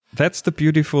That's the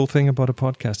beautiful thing about a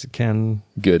podcast. It can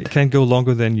go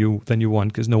longer than you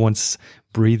want because no one's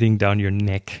breathing down your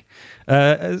neck.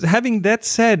 Having that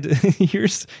said,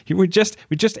 we're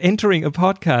just entering a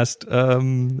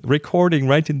podcast recording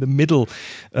right in the middle.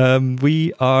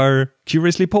 We are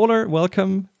Curiously Polar.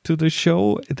 Welcome to the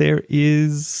show. There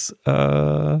is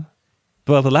the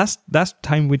last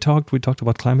time we talked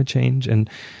about climate change and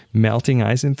melting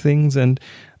ice and things, and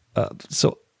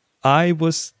so I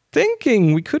was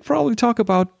thinking we could probably talk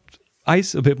about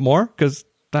ice a bit more because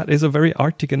that is a very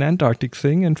Arctic and Antarctic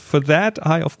thing. And for that,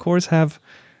 I, of course, have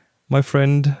my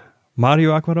friend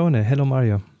Mario Acquarone. Hello,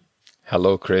 Mario.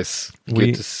 Hello, Chris.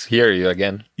 Good to hear you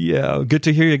again. Yeah, good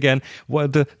to hear you again. Well,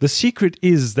 the secret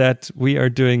is that we are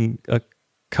doing a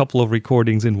couple of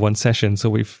recordings in one session, so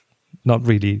we've not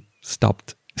really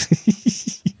stopped.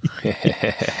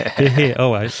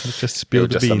 Oh, I just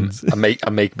spilled the beans. A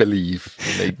make believe.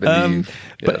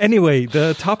 But anyway,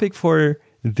 the topic for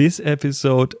this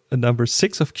episode, number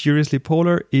 6 of Curiously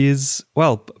Polar, is,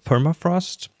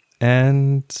 permafrost,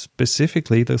 and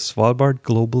specifically the Svalbard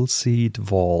Global Seed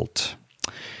Vault,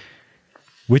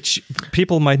 which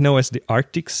people might know as the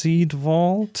Arctic Seed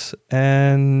Vault,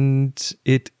 and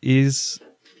it is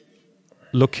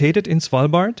located in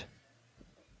Svalbard,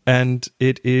 and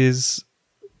it's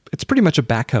pretty much a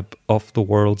backup of the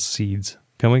world's seeds.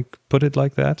 Can we put it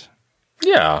like that?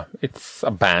 Yeah, it's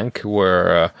a bank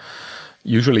where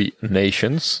usually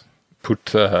nations put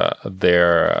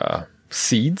their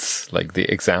seeds, like the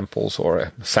examples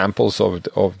or samples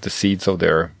of the seeds of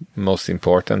their most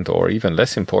important or even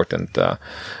less important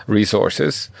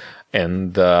resources,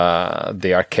 and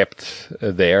they are kept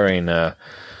there in a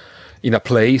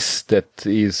place that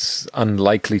is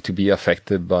unlikely to be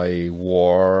affected by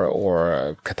war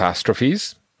or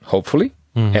catastrophes, hopefully.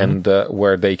 Mm-hmm. And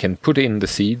where they can put in the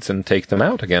seeds and take them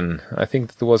out again. I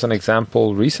think there was an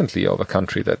example recently of a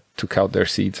country that took out their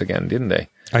seeds again, didn't they?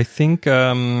 I think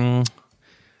one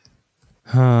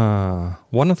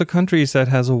of the countries that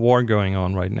has a war going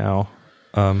on right now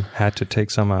had to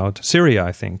take some out. Syria,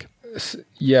 I think.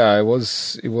 Yeah, it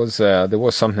was. There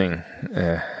was something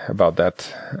about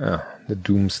that. The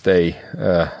Doomsday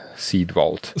Seed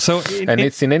Vault.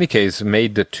 It's in any case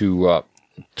made to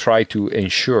try to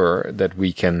ensure that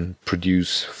we can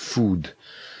produce food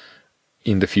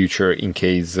in the future in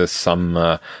case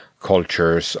some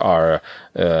cultures are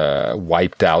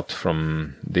wiped out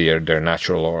from their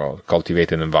natural or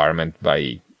cultivated environment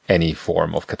by any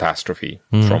form of catastrophe,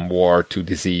 from war to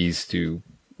disease to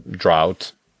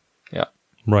drought. Yeah,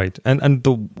 right. And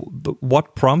the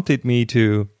what prompted me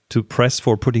to press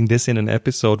for putting this in an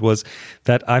episode was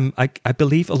that I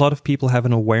believe a lot of people have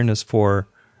an awareness for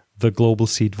the Global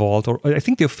Seed Vault, or I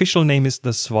think the official name is the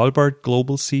Svalbard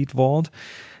Global Seed Vault.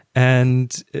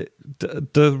 And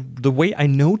the way I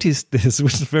noticed this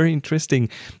was very interesting.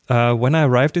 When I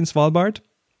arrived in Svalbard,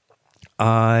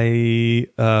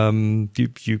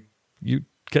 you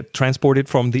get transported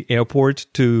from the airport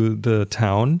to the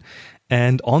town.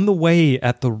 And on the way,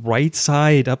 at the right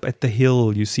side, up at the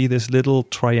hill, you see this little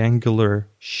triangular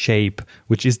shape,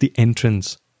 which is the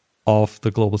entrance of the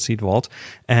Global Seed Vault.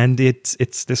 And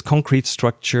it's this concrete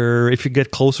structure. If you get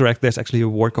closer, there's actually a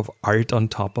work of art on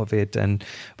top of it.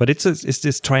 But it's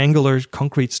this triangular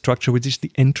concrete structure, which is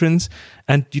the entrance.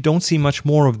 And you don't see much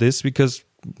more of this because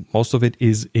most of it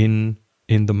is in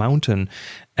the mountain.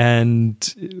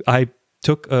 And I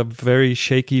took a very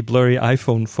shaky, blurry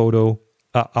iPhone photo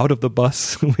out of the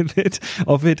bus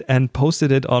of it and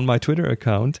posted it on my Twitter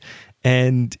account,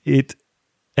 and it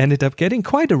ended up getting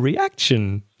quite a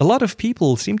reaction. A lot of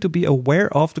people seem to be aware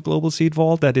of the Global Seed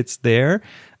Vault, that it's there.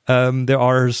 There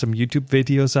are some YouTube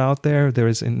videos out there. There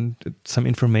is some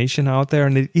information out there,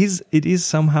 and it is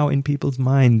somehow in people's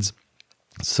minds.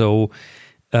 So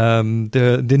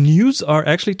the news are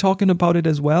actually talking about it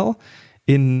as well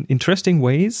in interesting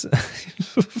ways.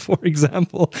 For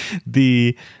example,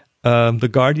 the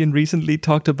Guardian recently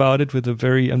talked about it with a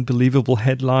very unbelievable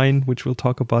headline, which we'll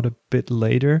talk about a bit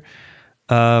later.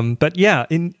 But yeah,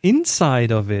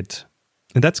 inside of it,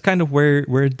 and that's kind of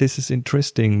where this is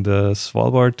interesting. The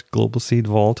Svalbard Global Seed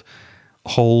Vault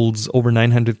holds over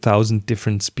 900,000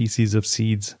 different species of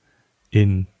seeds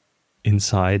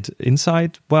inside.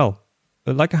 Well,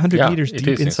 like 100 meters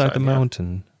deep inside the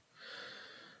mountain.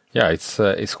 Yeah,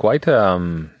 it's quite a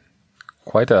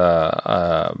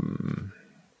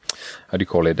how do you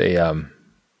call it,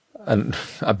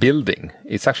 a building.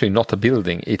 It's actually not a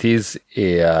building. It is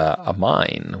a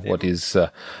mine. What is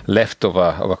left of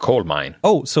a coal mine?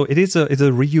 Oh, so it's a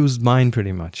reused mine,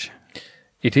 pretty much.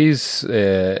 It is.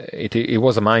 It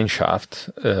was a mine shaft.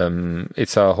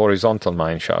 It's a horizontal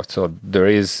mine shaft. So there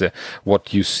is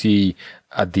what you see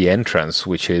at the entrance,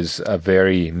 which is a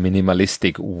very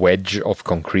minimalistic wedge of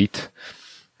concrete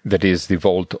that is the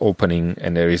vault opening,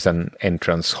 and there is an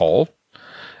entrance hall.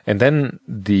 And then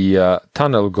the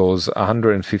tunnel goes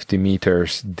 150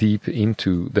 meters deep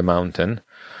into the mountain.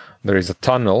 There is a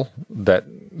tunnel that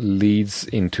leads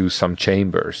into some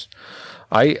chambers.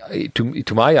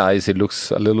 To my eyes, it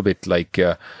looks a little bit like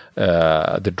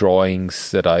the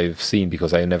drawings that I've seen,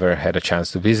 because I never had a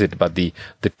chance to visit, but the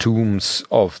tombs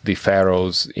of the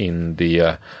pharaohs in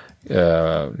the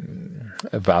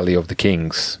Valley of the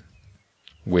Kings,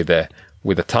 with a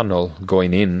tunnel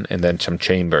going in and then some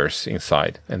chambers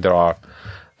inside. And there are,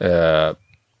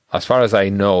 as far as I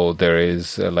know, there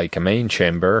is like a main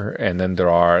chamber, and then there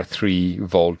are 3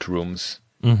 vault rooms.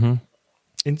 Mm-hmm.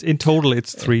 In total,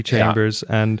 it's 3 chambers,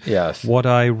 and yes. What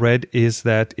I read is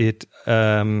that it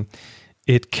can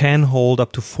hold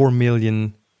up to 4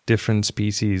 million different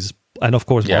species, and of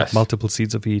course, multiple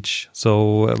seeds of each.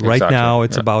 So right now,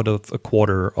 it's about a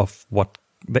quarter of what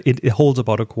it holds.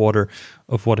 About a quarter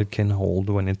of what it can hold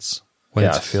when it's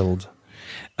filled.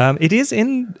 It is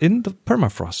in the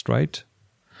permafrost, right?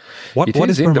 What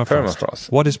is permafrost?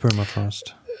 What is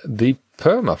permafrost? The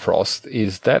permafrost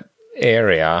is that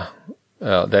area.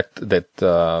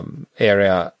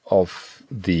 Area of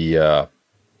the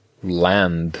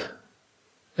land,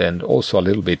 and also a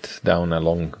little bit down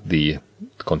along the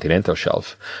continental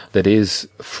shelf, that is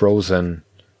frozen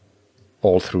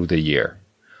all through the year.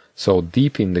 So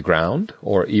deep in the ground,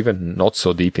 or even not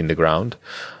so deep in the ground,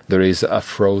 there is a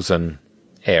frozen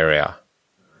area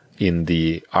in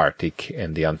the Arctic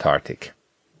and the Antarctic,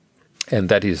 and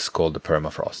that is called the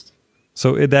permafrost.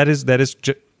 So that is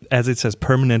as it says,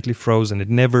 permanently frozen. It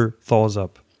never thaws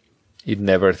up. It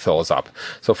never thaws up.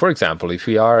 So, for example, if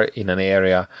we are in an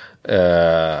area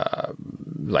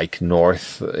like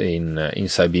north in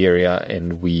Siberia,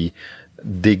 and we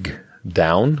dig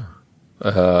down,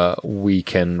 we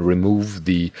can remove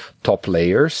the top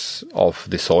layers of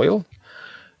the soil,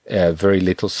 very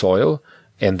little soil,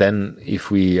 and then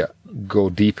if we go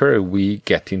deeper, we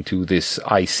get into this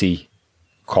icy,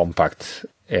 compact,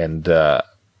 and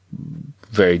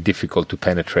very difficult to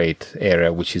penetrate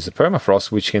area, which is the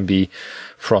permafrost, which can be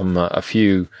from a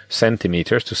few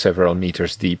centimeters to several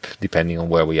meters deep, depending on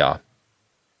where we are.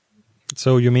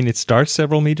 So you mean it starts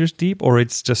several meters deep, or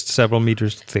it's just several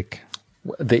meters thick?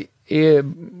 Both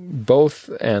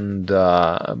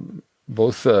the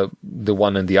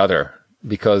one and the other,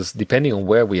 because depending on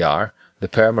where we are, the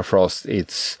permafrost,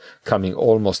 it's coming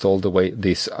almost all the way.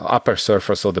 This upper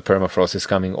surface of the permafrost is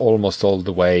coming almost all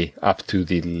the way up to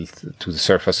the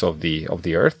surface of the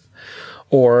Earth,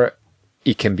 or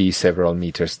it can be several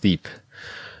meters deep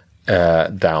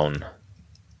down.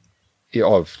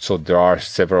 So there are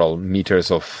several meters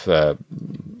of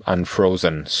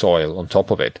unfrozen soil on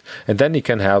top of it, and then it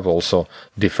can have also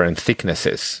different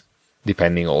thicknesses,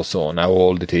 depending also on how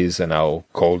old it is and how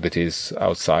cold it is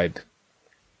outside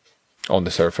on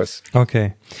the surface.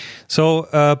 Okay, so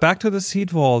back to the seed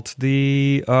vault.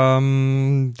 The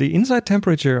inside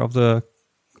temperature of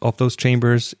those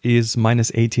chambers is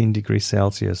minus 18 degrees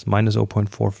Celsius, minus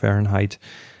 0.4 Fahrenheit,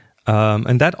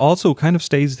 and that also kind of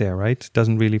stays there, right?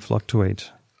 Doesn't really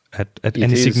fluctuate at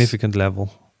any significant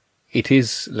level. It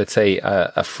is, let's say,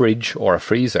 a fridge or a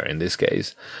freezer in this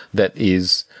case that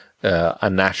is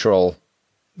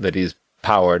that is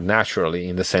powered naturally,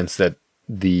 in the sense that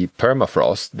the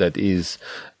permafrost that is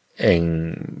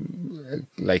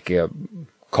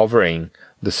covering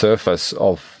the surface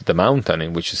of the mountain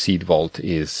in which the seed vault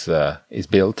is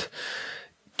built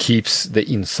keeps the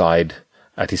inside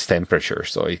at its temperature,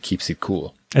 so it keeps it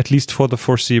cool. At least for the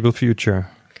foreseeable future.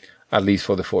 At least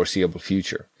for the foreseeable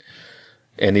future.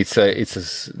 And it's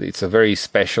a very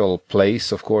special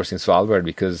place, of course, in Svalbard,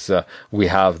 because we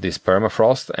have this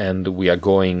permafrost, and we are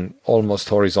going almost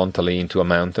horizontally into a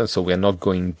mountain. So we are not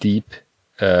going deep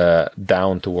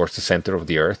down towards the center of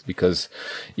the Earth, because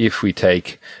if we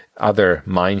take other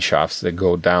mine shafts that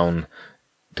go down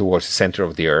towards the center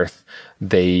of the Earth,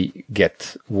 they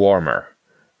get warmer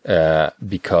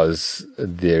because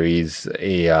there is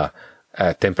a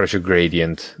temperature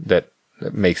gradient that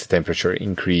makes the temperature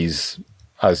increase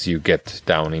as you get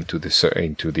down into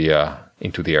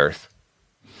the Earth.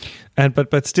 And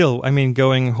but still, I mean,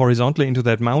 going horizontally into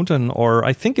that mountain, or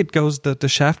I think it goes the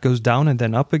shaft goes down and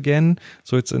then up again,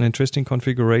 so it's an interesting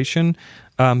configuration.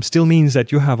 Still means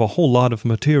that you have a whole lot of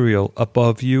material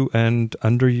above you and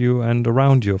under you and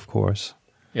around you, of course.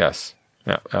 Yes,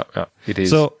 yeah, it is.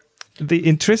 So the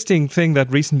interesting thing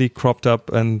that recently cropped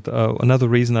up, and another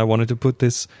reason I wanted to put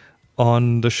this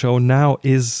on the show now,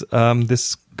 is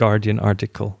this Guardian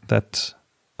article that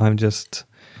I had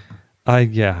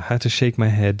to shake my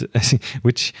head,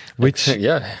 which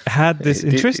had this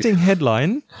interesting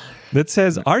headline that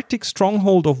says Arctic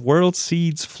stronghold of world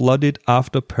seeds flooded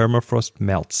after permafrost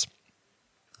melts.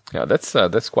 Yeah,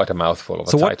 that's quite a mouthful of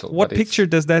a title. So what picture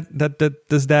does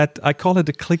that I call it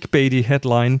a clickbaity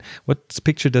headline. What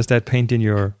picture does that paint in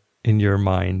your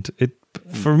mind?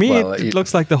 For me, it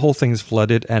looks like the whole thing is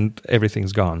flooded and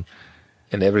everything's gone.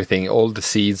 And everything, all the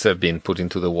seeds have been put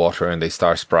into the water and they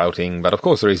start sprouting. But of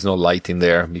course, there is no light in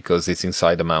there because it's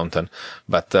inside the mountain.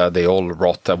 But they all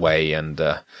rot away and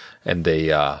they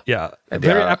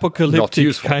very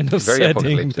apocalyptic kind of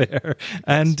setting there.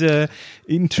 And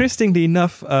interestingly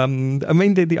enough,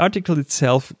 the article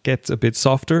itself gets a bit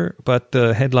softer, but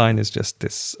the headline is just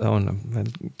this: oh no,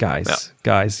 guys,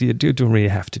 you don't really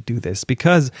have to do this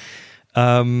because.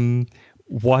 Here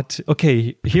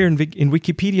in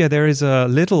Wikipedia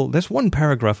there's one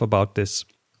paragraph about this,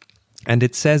 and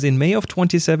it says in May of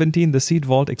 2017 the seed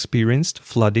vault experienced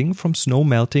flooding from snow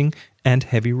melting and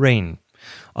heavy rain.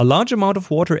 A large amount of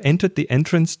water entered the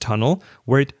entrance tunnel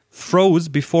where it froze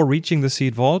before reaching the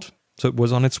seed vault. So it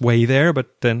was on its way there,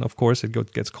 but then, of course, it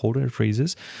gets colder, it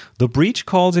freezes. The breach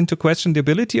calls into question the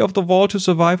ability of the vault to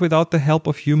survive without the help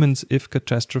of humans if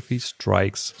catastrophe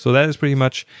strikes. So that is pretty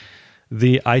much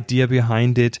the idea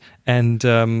behind it. And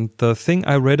the thing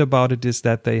I read about it is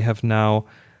that they have now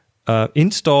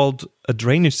installed a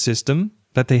drainage system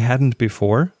that they hadn't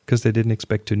before because they didn't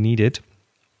expect to need it.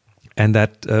 And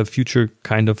that future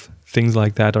kind of things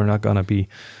like that are not going to be,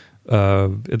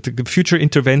 future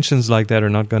interventions like that are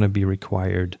not going to be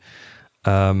required.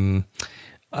 The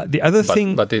other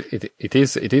thing... But it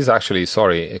is actually,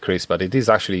 sorry, Chris, but it is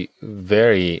actually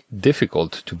very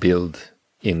difficult to build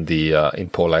in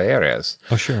polar areas.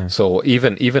 Oh, sure. So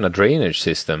even a drainage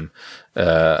system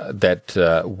that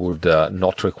would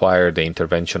not require the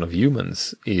intervention of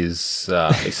humans is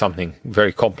something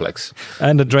very complex.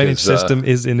 And the drainage system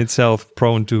is in itself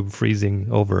prone to freezing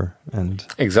over. And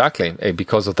exactly,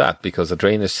 because of that, because a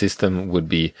drainage system would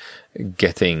be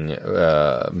getting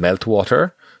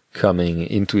meltwater coming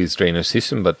into its drainage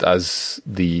system, but as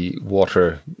the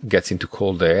water gets into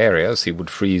colder areas, it would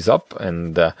freeze up,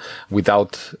 and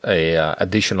without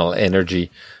additional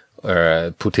energy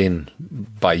put in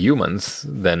by humans,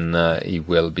 then it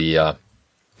will be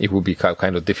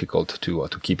kind of difficult to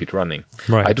keep it running.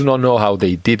 Right. I do not know how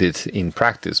they did it in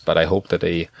practice, but I hope that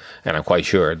and I'm quite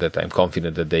sure that I'm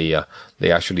confident that they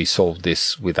actually solved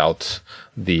this without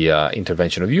the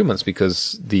intervention of humans,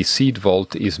 because the seed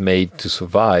vault is made to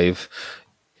survive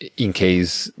in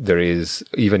case there is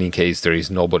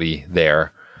nobody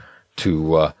there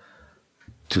to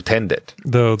tend it.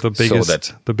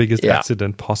 The biggest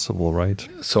accident possible, right?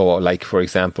 So, like for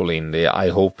example, in the I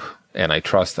hope and I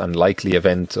trust unlikely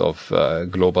event of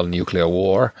global nuclear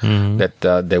war, that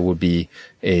there would be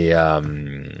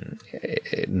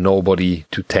nobody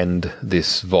to tend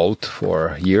this vault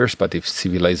for years. But if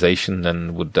civilization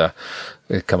then would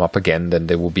come up again, then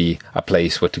there will be a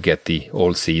place where to get the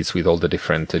old seeds with all the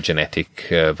different genetic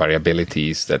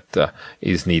variabilities that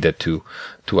is needed to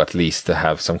at least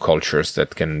have some cultures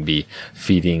that can be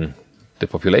feeding the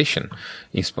population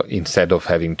instead of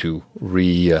having to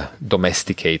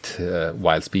domesticate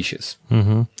wild species.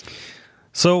 Mm-hmm.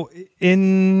 So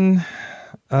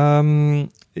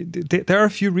there are a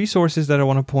few resources that I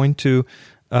want to point to.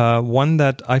 One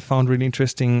that I found really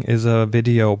interesting is a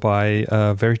video by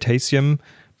Veritasium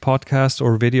podcast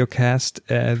or videocast.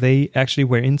 They actually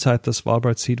were inside the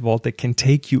Svalbard Seed Vault. They can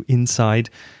take you inside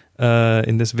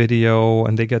in this video,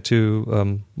 and they get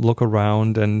to look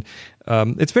around, and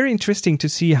it's very interesting to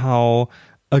see how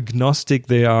agnostic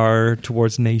they are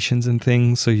towards nations and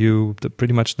things. So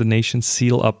pretty much the nations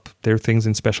seal up their things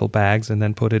in special bags and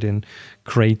then put it in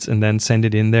crates and then send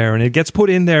it in there, and it gets put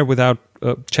in there without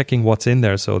checking what's in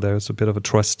there. So there's a bit of a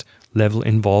trust level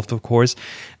involved, of course.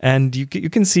 And you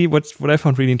can see what I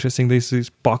found really interesting. There's these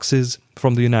boxes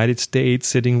from the United States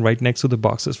sitting right next to the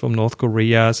boxes from North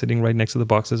Korea, sitting right next to the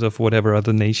boxes of whatever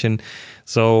other nation.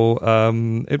 So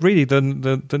it really,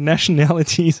 the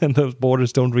nationalities and the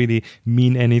borders don't really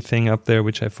mean anything up there,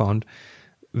 which I found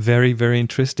very, very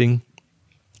interesting.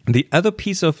 The other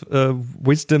piece of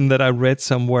wisdom that I read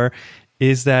somewhere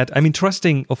is that,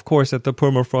 trusting, of course, that the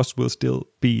permafrost will still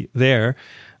be there.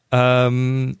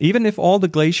 Even if all the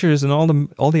glaciers and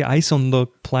all the ice on the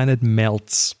planet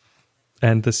melts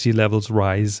and the sea levels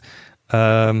rise,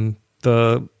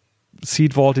 the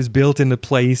seed vault is built in a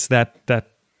place that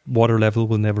water level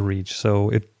will never reach.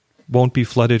 So won't be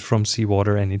flooded from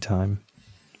seawater anytime.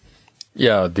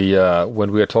 Yeah, the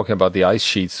when we are talking about the ice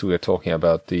sheets, we are talking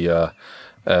about the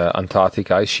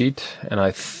Antarctic ice sheet, and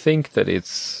I think that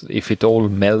if it all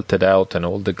melted out and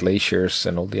all the glaciers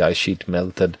and all the ice sheet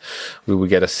melted, we would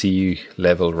get a sea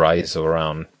level rise of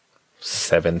around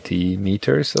 70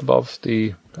 meters above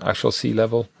the actual sea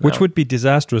level, which would be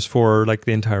disastrous for like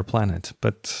the entire planet.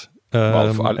 But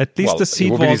at least the seed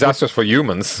vault would be disastrous for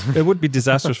humans. It would be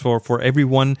disastrous for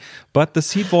everyone, but the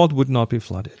seed vault would not be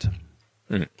flooded.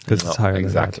 Because it's higher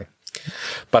exactly.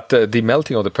 But the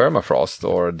melting of the permafrost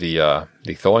or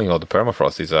the thawing of the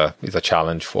permafrost is a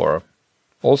challenge for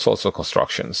all sorts of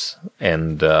constructions,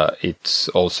 and it's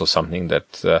also something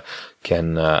that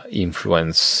can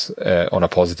influence on a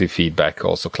positive feedback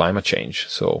also climate change.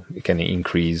 So it can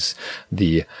increase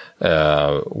the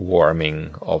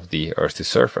warming of the Earth's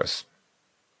surface.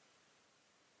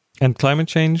 And climate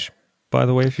change, by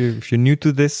the way, if you're new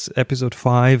to this, episode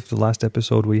 5, the last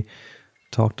episode, we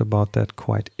talked about that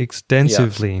quite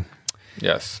extensively.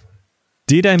 Yes.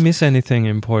 Did I miss anything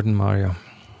important, Mario?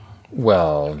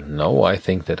 Well, no. I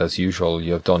think that as usual,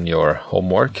 you have done your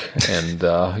homework and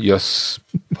you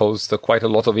posed quite a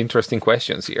lot of interesting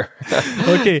questions here.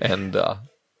 Okay. And I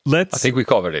think we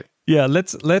covered it. Yeah,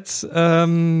 let's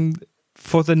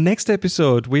for the next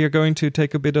episode, we are going to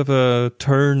take a bit of a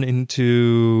turn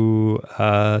into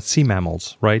sea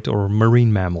mammals, right? Or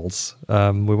marine mammals.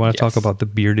 We want to talk about the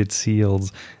bearded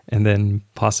seals and then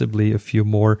possibly a few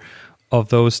more of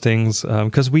those things.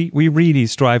 Because we really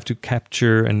strive to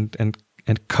capture and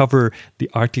cover the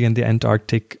Arctic and the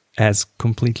Antarctic as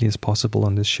completely as possible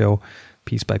on this show,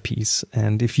 piece by piece.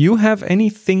 And if you have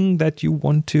anything that you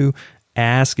want to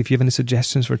ask, if you have any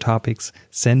suggestions for topics,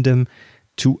 send them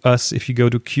to us. If you go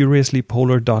to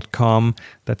curiouslypolar.com,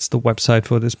 that's the website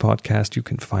for this podcast. You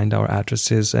can find our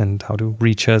addresses and how to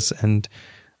reach us. And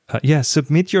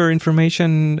submit your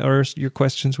information or your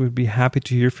questions. We'd be happy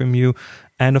to hear from you.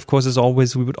 And of course, as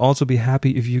always, we would also be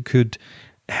happy if you could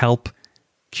help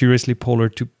Curiously Polar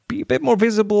to be a bit more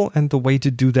visible. And the way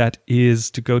to do that is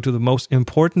to go to the most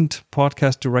important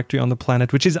podcast directory on the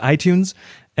planet, which is iTunes,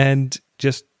 and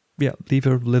just leave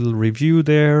a little review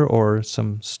there or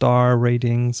some star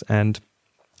ratings, and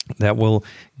that will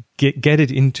get it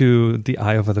into the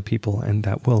eye of other people, and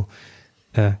that will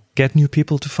get new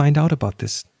people to find out about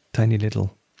this tiny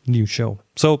little new show.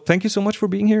 So thank you so much for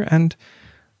being here, and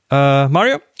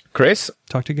Mario, Chris,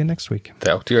 talk to you again next week.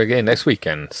 Talk to you again next week,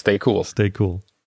 and stay cool. Stay cool.